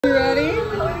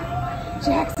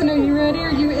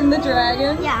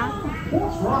dragon? Yeah.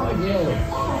 What's wrong with you?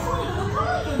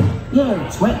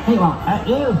 You sweat he won't hurt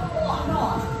you.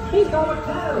 He's got a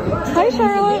tail. Hi,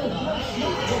 Charlotte.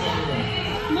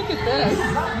 Look at this.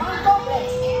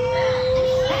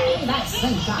 Hey, that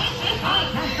slingshot. I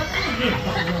can't believe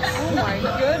Oh my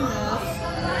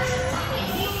goodness.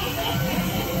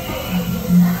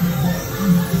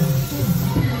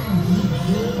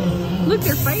 Look,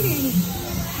 they're fighting.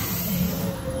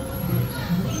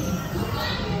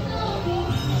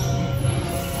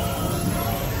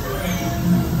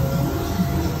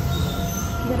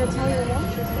 You gotta tell your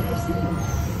watchers what you're seeing.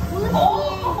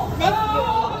 Oh,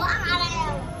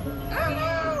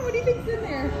 What do you think's in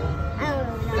there? I don't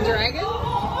A know. dragon?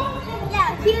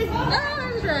 Yeah, here's Oh,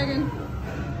 there's a dragon.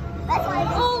 that's why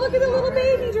Oh, look at the little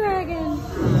baby dragon.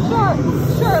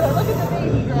 Charlotte, look at the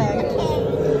baby dragon.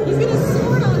 He's got a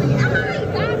sword on it. Ah, he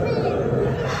got me.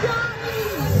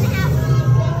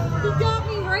 He got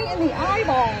me right in the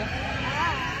eyeball.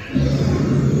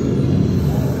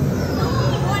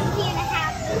 one key and a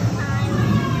half this time.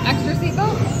 Extra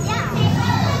seatbelt? Yeah.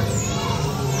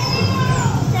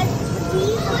 That's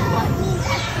these are what means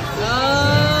extra.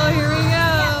 Oh, here we go.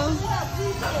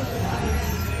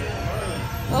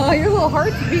 Oh, your little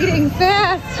heart's beating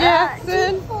fast,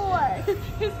 Jackson. G-force.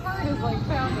 His heart is like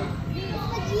pounding. The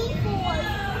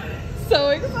G-force. So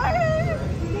excited.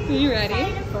 Are you ready?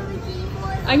 Excited for the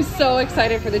G-force. I'm so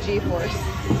excited for the G-force.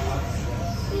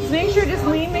 Just make sure, just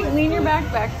lean your back.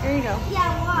 There you go.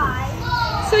 Yeah,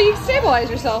 why? So you can stabilize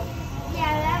yourself. Yeah,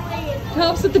 that way it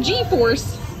Helps with the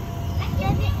G-force.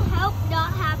 doesn't help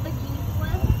not have a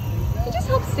G-force. It just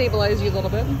helps stabilize you a little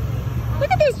bit. Look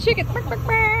at those chickens.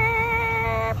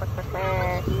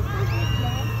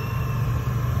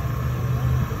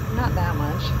 Not that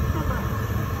much.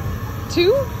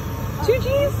 Two? 2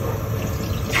 G's?